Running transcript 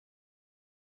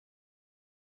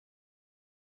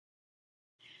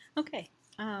Okay,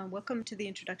 welcome to the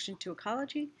Introduction to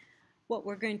Ecology. What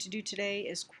we're going to do today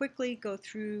is quickly go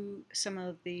through some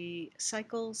of the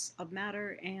cycles of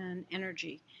matter and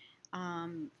energy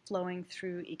flowing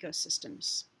through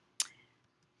ecosystems.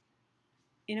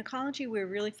 In ecology, we're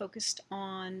really focused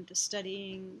on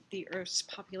studying the Earth's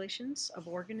populations of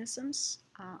organisms.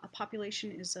 A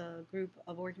population is a group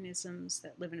of organisms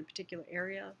that live in a particular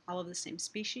area, all of the same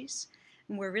species.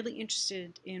 And we're really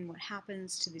interested in what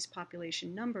happens to these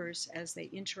population numbers as they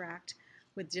interact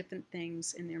with different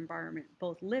things in their environment,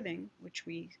 both living, which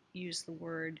we use the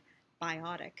word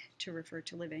biotic to refer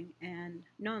to living, and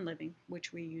non-living,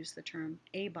 which we use the term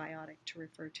abiotic to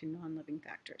refer to non-living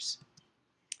factors.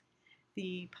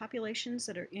 The populations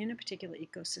that are in a particular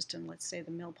ecosystem, let's say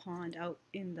the mill pond out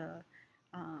in the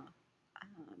uh,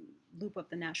 loop of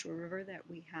the Nashua River that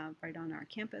we have right on our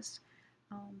campus,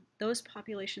 those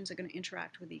populations are going to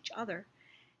interact with each other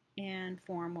and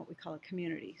form what we call a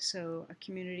community. So a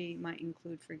community might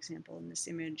include, for example, in this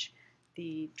image,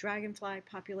 the dragonfly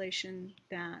population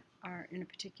that are in a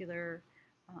particular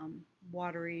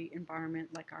watery environment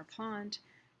like our pond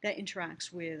that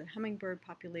interacts with a hummingbird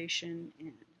population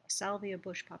and salvia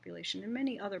bush population and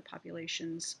many other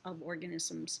populations of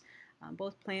organisms,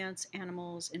 both plants,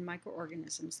 animals, and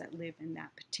microorganisms that live in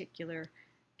that particular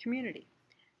community.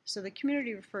 So the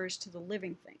community refers to the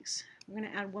living things. We're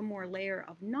going to add one more layer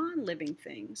of non-living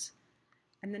things,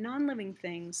 and the non-living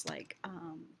things like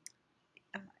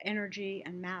energy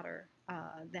and matter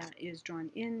that is drawn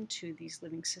into these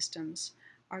living systems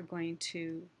are going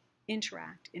to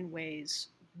interact in ways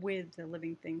with the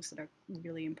living things that are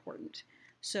really important.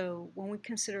 So when we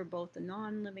consider both the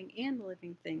non-living and the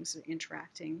living things that are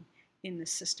interacting in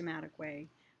this systematic way,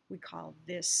 we call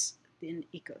this an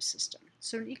ecosystem.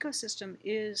 So an ecosystem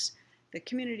is the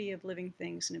community of living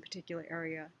things in a particular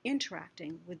area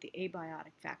interacting with the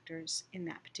abiotic factors in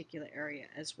that particular area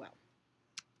as well.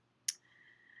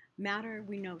 Matter,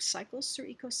 we know, cycles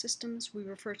through ecosystems. We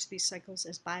refer to these cycles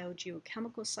as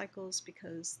biogeochemical cycles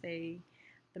because the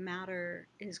matter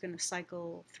is going to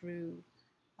cycle through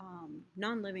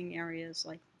non-living areas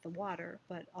like the water,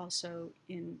 but also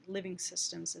in living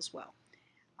systems as well.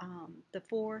 The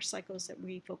four cycles that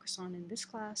we focus on in this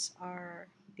class are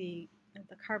the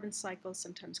carbon cycle,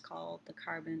 sometimes called the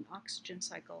carbon-oxygen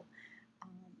cycle,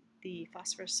 the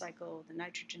phosphorus cycle, the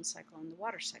nitrogen cycle, and the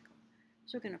water cycle.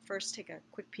 So we're going to first take a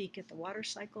quick peek at the water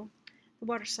cycle. The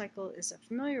water cycle is a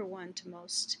familiar one to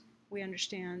most. We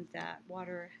understand that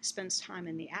water spends time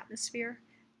in the atmosphere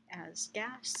as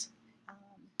gas.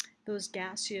 Those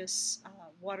gaseous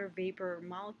water vapor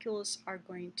molecules are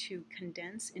going to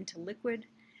condense into liquid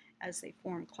as they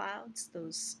form clouds.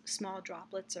 Those small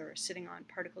droplets are sitting on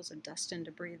particles of dust and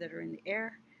debris that are in the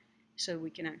air, so we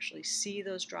can actually see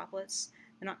those droplets.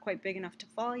 They're not quite big enough to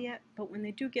fall yet, but when they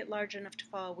do get large enough to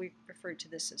fall, we refer to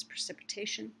this as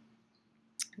precipitation.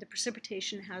 The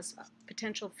precipitation has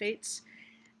potential fates.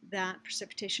 That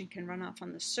precipitation can run off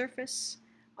on the surface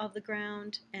of the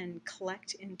ground and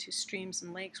collect into streams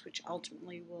and lakes, which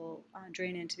ultimately will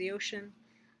drain into the ocean.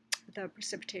 The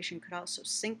precipitation could also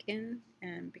sink in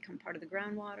and become part of the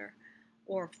groundwater,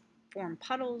 or form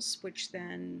puddles, which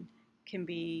then can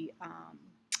be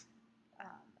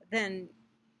then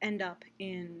end up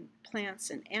in plants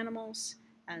and animals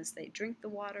as they drink the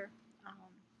water.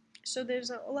 So there's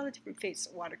a lot of different fates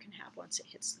that water can have once it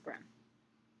hits the ground.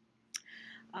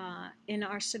 In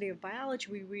our study of biology,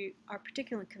 we are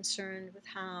particularly concerned with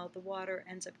how the water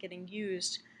ends up getting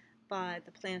used by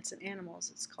the plants and animals.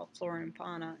 It's called flora and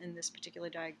fauna in this particular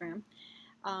diagram.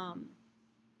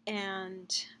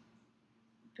 And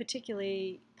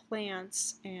particularly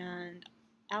plants and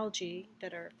algae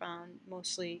that are found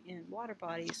mostly in water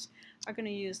bodies are going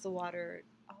to use the water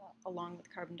along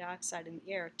with carbon dioxide in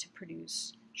the air to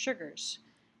produce sugars.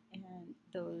 And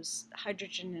those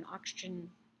hydrogen and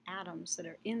oxygen atoms that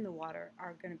are in the water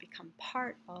are going to become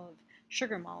part of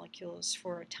sugar molecules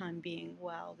for a time being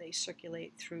while they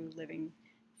circulate through living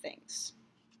things.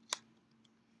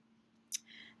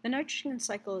 The nitrogen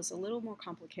cycle is a little more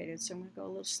complicated, so I'm going to go a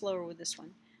little slower with this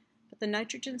one. But the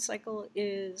nitrogen cycle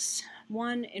is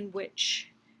one in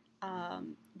which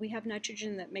we have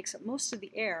nitrogen that makes up most of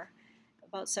the air,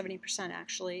 about 70%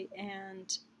 actually,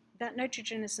 and that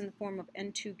nitrogen is in the form of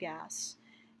N2 gas.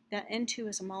 That N2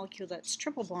 is a molecule that's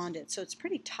triple bonded, so it's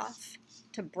pretty tough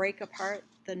to break apart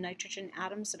the nitrogen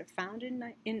atoms that are found in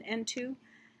N2,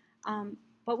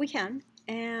 but we can.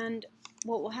 And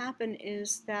what will happen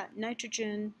is that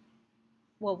nitrogen,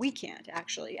 well, we can't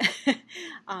actually.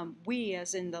 We,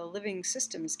 as in the living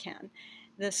systems, can.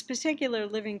 The particular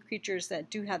living creatures that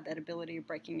do have that ability of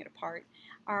breaking it apart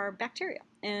are bacteria.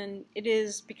 And it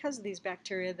is because of these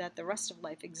bacteria that the rest of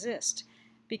life exists.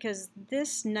 Because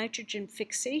this nitrogen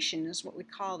fixation is what we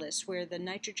call this, where the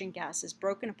nitrogen gas is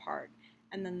broken apart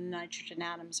and then the nitrogen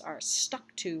atoms are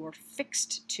stuck to or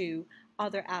fixed to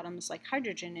other atoms like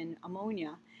hydrogen and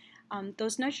ammonia.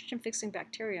 Those nitrogen fixing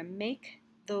bacteria make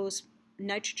those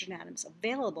nitrogen atoms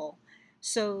available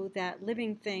so that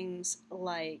living things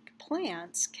like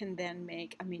plants can then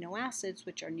make amino acids,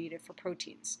 which are needed for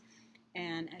proteins.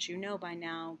 And as you know by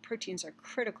now, proteins are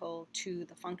critical to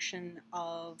the function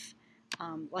of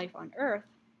life on Earth.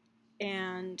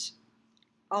 And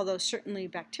although certainly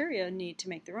bacteria need to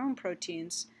make their own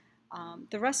proteins,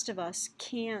 the rest of us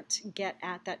can't get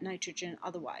at that nitrogen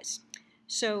otherwise.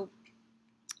 So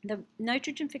the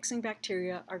nitrogen-fixing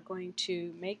bacteria are going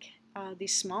to make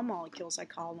these small molecules, I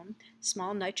call them,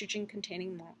 small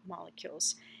nitrogen-containing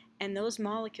molecules. And those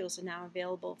molecules are now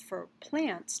available for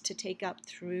plants to take up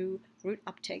through root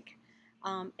uptake,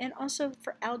 and also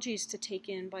for algae to take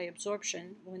in by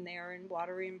absorption when they are in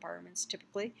watery environments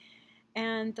typically.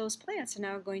 And those plants are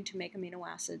now going to make amino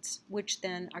acids, which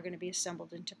then are going to be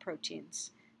assembled into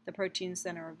proteins. The proteins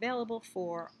then are available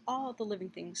for all the living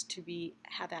things to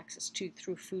have access to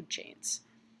through food chains.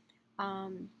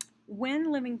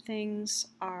 When living things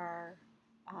are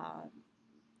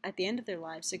at the end of their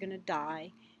lives, they're going to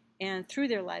die, and through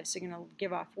their lives, they're going to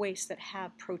give off wastes that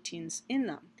have proteins in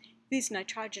them. These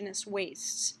nitrogenous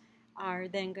wastes are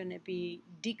then going to be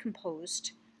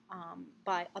decomposed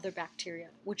by other bacteria,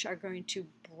 which are going to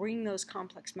bring those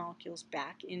complex molecules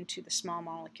back into the small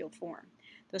molecule form.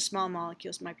 Those small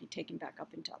molecules might be taken back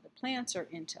up into other plants or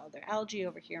into other algae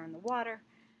over here in the water.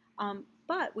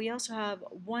 But we also have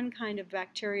one kind of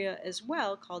bacteria as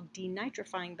well called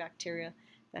denitrifying bacteria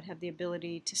that have the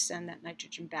ability to send that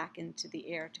nitrogen back into the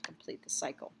air to complete the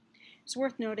cycle. It's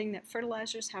worth noting that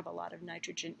fertilizers have a lot of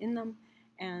nitrogen in them,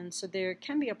 and so there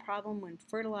can be a problem when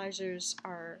fertilizers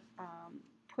are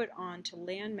put onto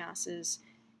land masses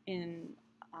in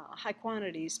high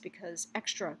quantities, because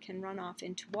extra can run off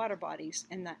into water bodies,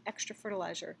 and that extra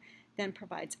fertilizer then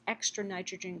provides extra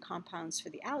nitrogen compounds for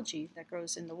the algae that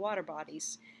grows in the water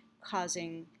bodies,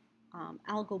 causing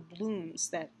algal blooms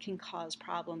that can cause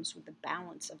problems with the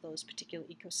balance of those particular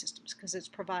ecosystems, because it's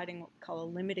providing what we call a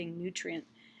limiting nutrient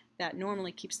that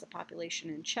normally keeps the population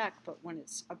in check, but when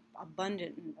it's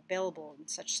abundant and available in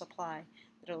such supply,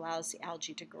 it allows the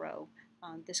algae to grow.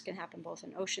 This can happen both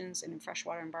in oceans and in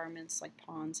freshwater environments like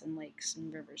ponds and lakes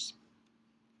and rivers.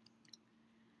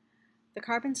 The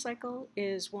carbon cycle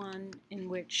is one in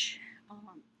which,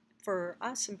 for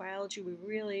us in biology, we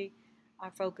really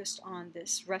are focused on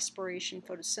this respiration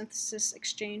photosynthesis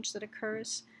exchange that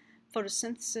occurs.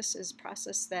 Photosynthesis is a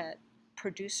process that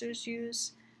producers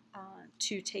use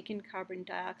to take in carbon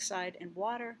dioxide and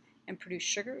water and produce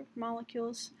sugar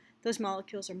molecules. Those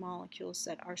molecules are molecules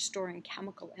that are storing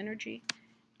chemical energy.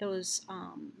 Those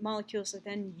molecules are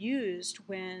then used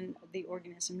when the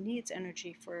organism needs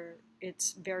energy for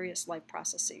its various life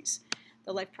processes.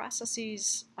 The life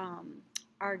processes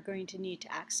are going to need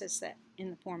to access that in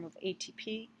the form of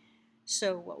ATP.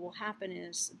 So what will happen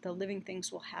is the living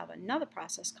things will have another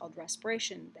process called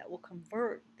respiration that will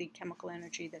convert the chemical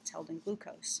energy that's held in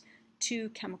glucose to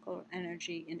chemical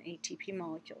energy in ATP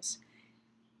molecules.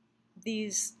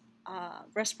 These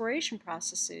respiration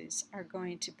processes are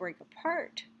going to break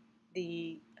apart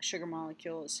the sugar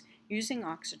molecules using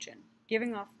oxygen,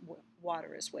 giving off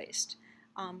water as waste,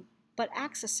 but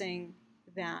accessing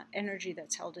that energy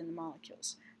that's held in the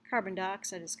molecules. Carbon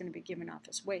dioxide is going to be given off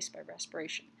as waste by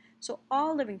respiration. So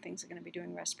all living things are going to be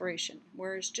doing respiration,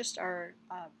 whereas just our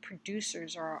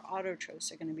producers or our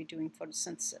autotrophs are going to be doing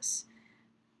photosynthesis.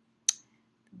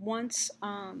 Once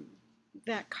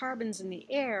that carbon's in the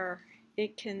air,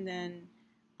 it can then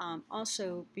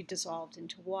also be dissolved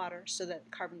into water, so that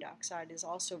carbon dioxide is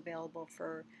also available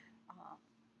for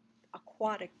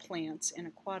aquatic plants and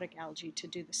aquatic algae to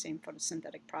do the same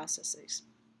photosynthetic processes.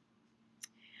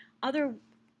 Other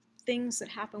things that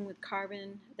happen with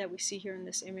carbon that we see here in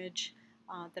this image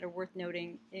that are worth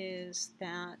noting is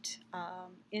that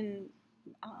in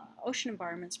ocean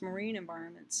environments, marine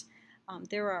environments,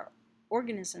 there are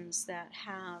organisms that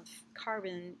have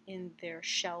carbon in their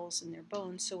shells and their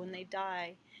bones, so when they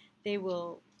die,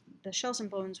 the shells and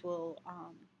bones will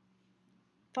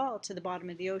fall to the bottom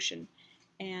of the ocean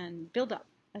and build up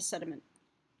as sediment.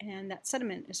 And that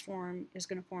sediment is going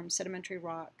to form sedimentary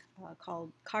rock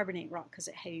called carbonate rock, because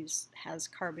it has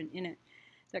carbon in it.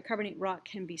 That carbonate rock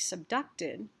can be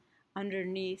subducted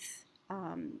underneath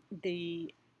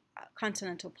the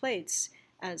continental plates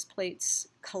as plates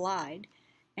collide,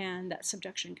 and that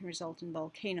subduction can result in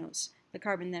volcanoes. The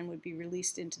carbon then would be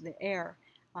released into the air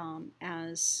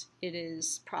as it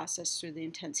is processed through the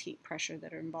intense heat pressure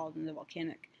that are involved in the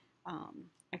volcanic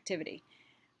activity.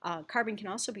 Carbon can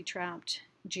also be trapped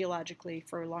geologically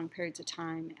for long periods of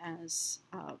time as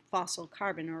fossil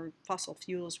carbon, or fossil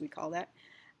fuels we call that,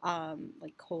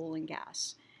 like coal and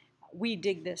gas. We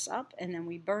dig this up and then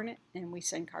we burn it and we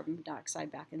send carbon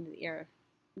dioxide back into the air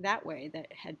that way that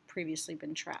had previously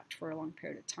been trapped for a long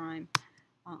period of time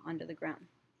under the ground.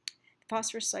 The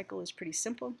phosphorus cycle is pretty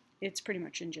simple. It's pretty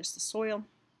much in just the soil.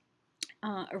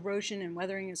 Erosion and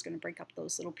weathering is going to break up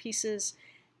those little pieces,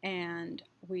 and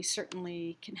we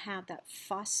certainly can have that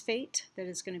phosphate that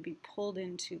is going to be pulled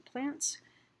into plants.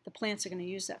 The plants are going to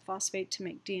use that phosphate to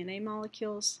make DNA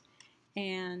molecules,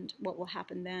 and what will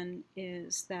happen then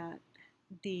is that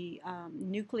the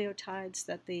nucleotides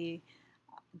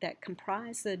that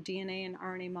comprise the DNA and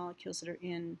RNA molecules that are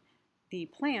in the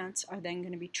plants are then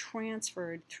going to be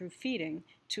transferred through feeding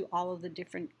to all of the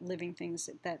different living things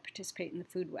that participate in the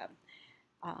food web.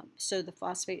 So the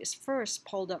phosphate is first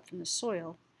pulled up from the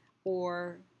soil,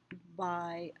 or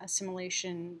by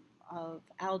assimilation of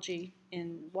algae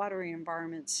in watery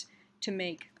environments to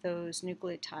make those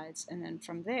nucleotides, and then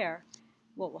from there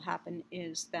what will happen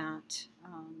is that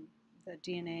the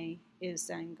DNA is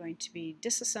then going to be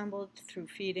disassembled through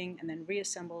feeding and then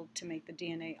reassembled to make the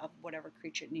DNA of whatever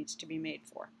creature it needs to be made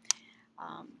for.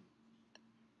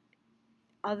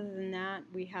 Other than that,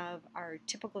 we have our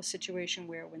typical situation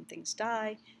where when things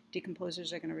die,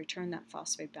 decomposers are going to return that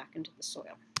phosphate back into the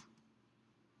soil.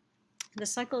 The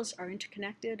cycles are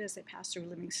interconnected as they pass through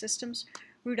living systems.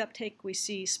 Root uptake, we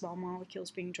see small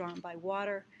molecules being drawn by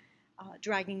water,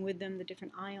 dragging with them the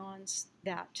different ions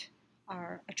that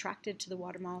are attracted to the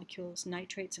water molecules.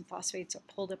 Nitrates and phosphates are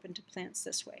pulled up into plants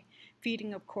this way.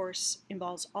 Feeding, of course,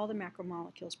 involves all the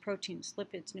macromolecules, proteins,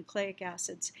 lipids, nucleic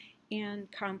acids, and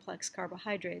complex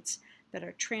carbohydrates that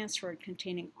are transferred,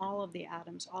 containing all of the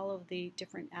atoms. All of the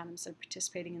different atoms that are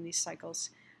participating in these cycles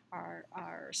are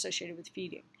associated with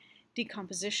feeding.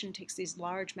 Decomposition takes these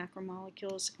large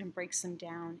macromolecules and breaks them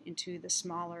down into the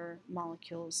smaller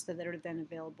molecules that are then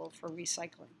available for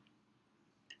recycling.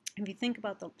 If you think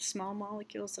about the small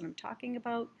molecules that I'm talking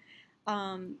about,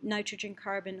 nitrogen,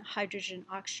 carbon, hydrogen,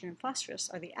 oxygen, and phosphorus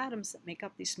are the atoms that make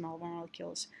up these small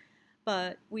molecules.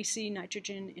 But we see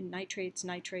nitrogen in nitrates,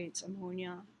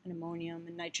 ammonia and ammonium,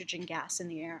 and nitrogen gas in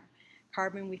the air.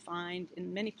 Carbon we find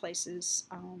in many places,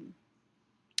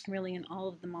 really in all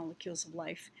of the molecules of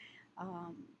life.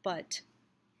 But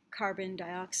carbon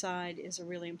dioxide is a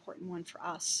really important one for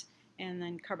us. And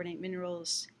then carbonate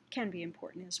minerals can be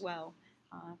important as well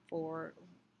for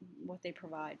what they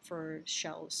provide for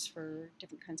shells, for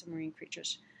different kinds of marine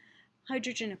creatures.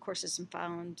 Hydrogen, of course, is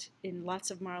found in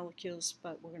lots of molecules,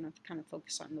 but we're going to kind of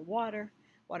focus on the water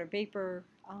vapor.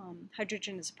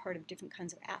 Hydrogen is a part of different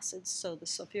kinds of acids, so the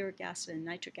sulfuric acid and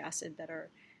nitric acid that are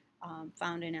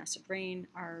found in acid rain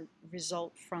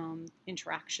result from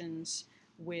interactions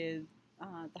with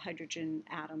the hydrogen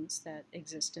atoms that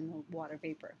exist in the water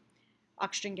vapor.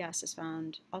 Oxygen gas is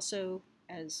found also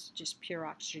as just pure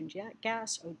oxygen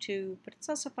gas, O2, but it's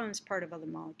also found as part of other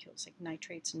molecules like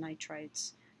nitrates and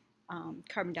nitrites.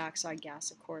 Carbon dioxide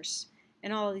gas, of course,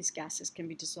 and all of these gases can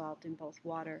be dissolved in both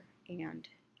water and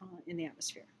in the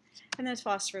atmosphere. And then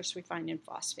phosphorus we find in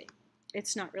phosphate.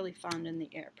 It's not really found in the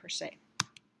air per se.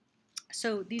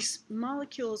 So these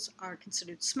molecules are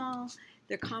considered small.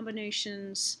 They're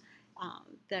combinations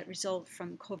that result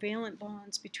from covalent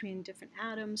bonds between different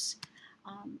atoms.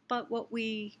 But what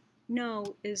we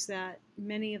know is that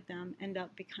many of them end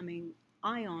up becoming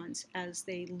ions as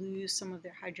they lose some of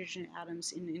their hydrogen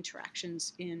atoms in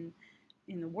interactions in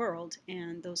the world,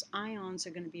 and those ions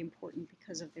are going to be important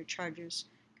because of their charges,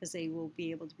 because they will be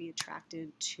able to be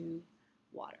attracted to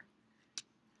water.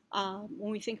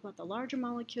 When we think about the larger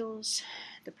molecules,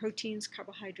 the proteins,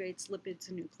 carbohydrates, lipids,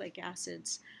 and nucleic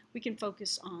acids, we can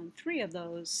focus on 3 of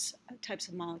those types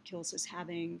of molecules as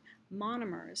having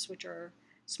monomers, which are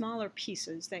smaller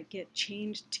pieces that get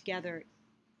chained together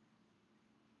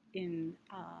in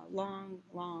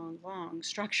long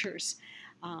structures.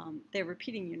 They're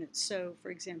repeating units. So,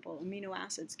 for example, amino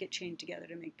acids get chained together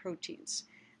to make proteins.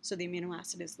 So the amino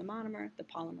acid is the monomer, the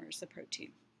polymer is the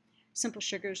protein. Simple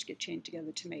sugars get chained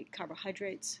together to make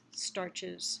carbohydrates.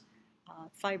 Starches,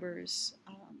 fibers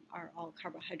are all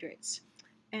carbohydrates.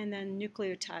 And then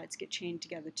nucleotides get chained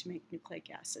together to make nucleic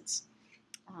acids.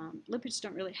 Lipids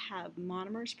don't really have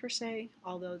monomers per se,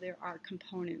 although there are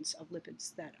components of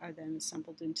lipids that are then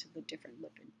assembled into the different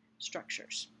lipid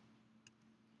structures.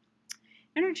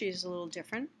 Energy is a little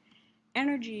different.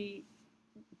 Energy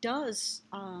does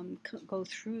go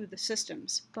through the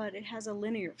systems, but it has a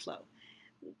linear flow.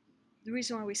 The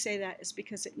reason why we say that is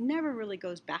because it never really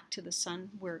goes back to the sun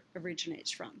where it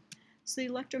originates from. So the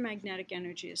electromagnetic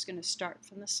energy is going to start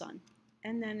from the sun,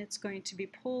 and then it's going to be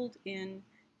pulled in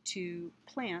to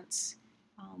plants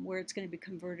where it's going to be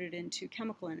converted into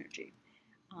chemical energy.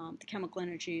 The chemical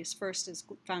energy is first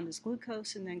found as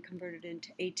glucose and then converted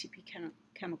into ATP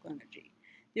chemical energy.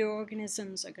 The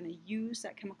organisms are going to use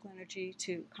that chemical energy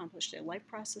to accomplish their life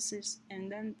processes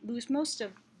and then lose most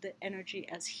of the energy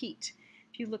as heat.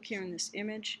 If you look here in this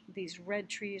image, these red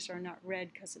trees are not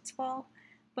red because it's fall,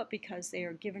 but because they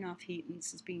are giving off heat, and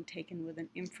this is being taken with an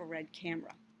infrared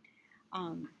camera.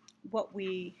 What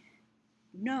we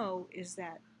know is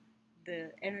that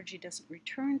the energy doesn't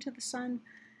return to the sun,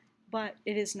 but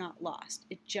it is not lost.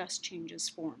 It just changes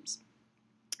forms.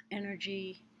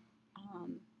 Energy,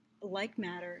 like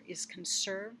matter, is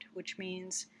conserved, which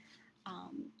means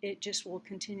it just will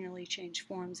continually change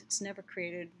forms. It's never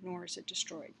created, nor is it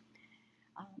destroyed.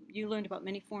 You learned about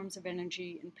many forms of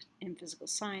energy in physical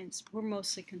science. We're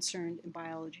mostly concerned in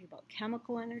biology about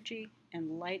chemical energy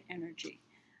and light energy.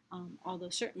 Although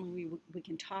certainly we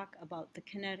can talk about the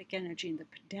kinetic energy and the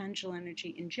potential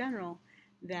energy in general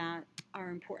that are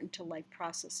important to life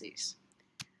processes.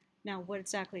 Now, what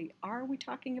exactly are we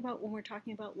talking about when we're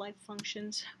talking about life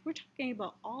functions? We're talking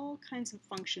about all kinds of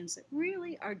functions that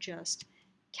really are just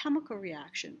chemical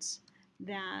reactions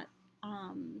that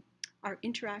are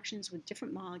interactions with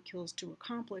different molecules to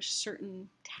accomplish certain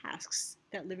tasks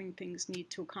that living things need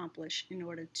to accomplish in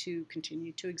order to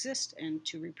continue to exist and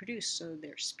to reproduce so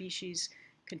their species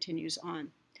continues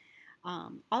on.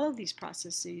 All of these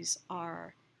processes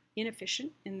are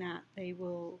inefficient in that they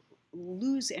will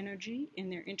lose energy in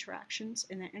their interactions,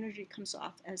 and that energy comes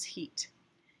off as heat.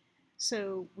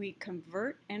 So we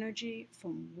convert energy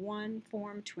from one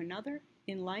form to another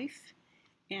in life,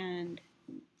 and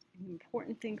an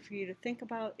important thing for you to think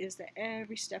about is that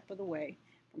every step of the way,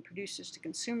 from producers to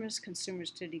consumers,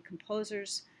 consumers to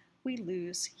decomposers, we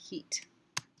lose heat.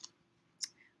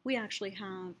 We actually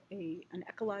have an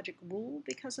ecologic rule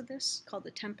because of this called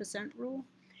the 10% rule,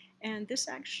 and this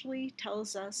actually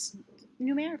tells us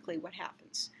numerically what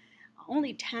happens.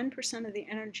 Only 10% of the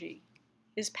energy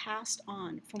is passed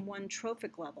on from one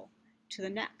trophic level to the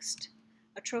next.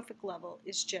 A trophic level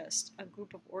is just a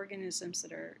group of organisms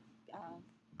that are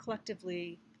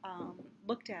collectively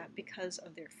looked at because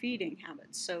of their feeding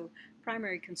habits. So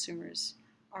primary consumers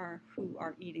are who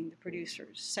are eating the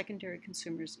producers. Secondary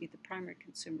consumers eat the primary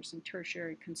consumers, and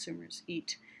tertiary consumers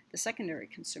eat the secondary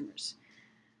consumers.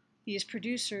 These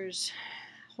producers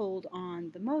hold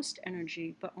on the most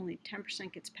energy, but only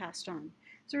 10% gets passed on.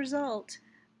 As a result,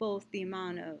 both the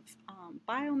amount of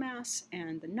biomass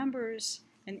and the numbers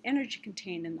and the energy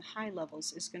contained in the high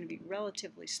levels is going to be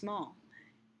relatively small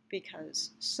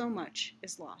because so much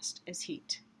is lost as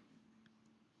heat.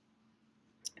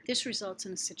 This results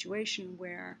in a situation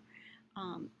where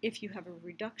if you have a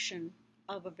reduction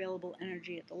of available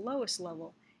energy at the lowest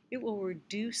level, it will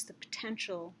reduce the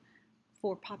potential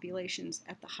for populations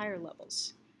at the higher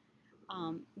levels.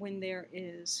 When there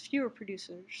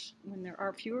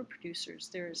are fewer producers,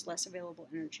 there is less available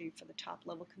energy for the top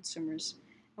level consumers.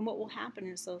 And what will happen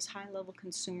is those high level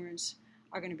consumers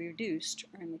are going to be reduced,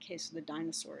 or in the case of the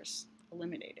dinosaurs,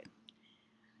 eliminated.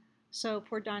 So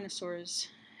poor dinosaurs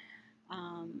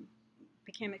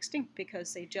became extinct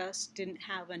because they just didn't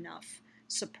have enough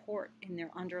support in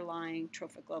their underlying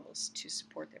trophic levels to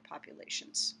support their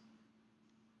populations.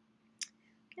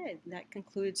 Okay, that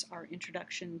concludes our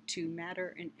introduction to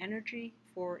matter and energy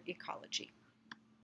for ecology.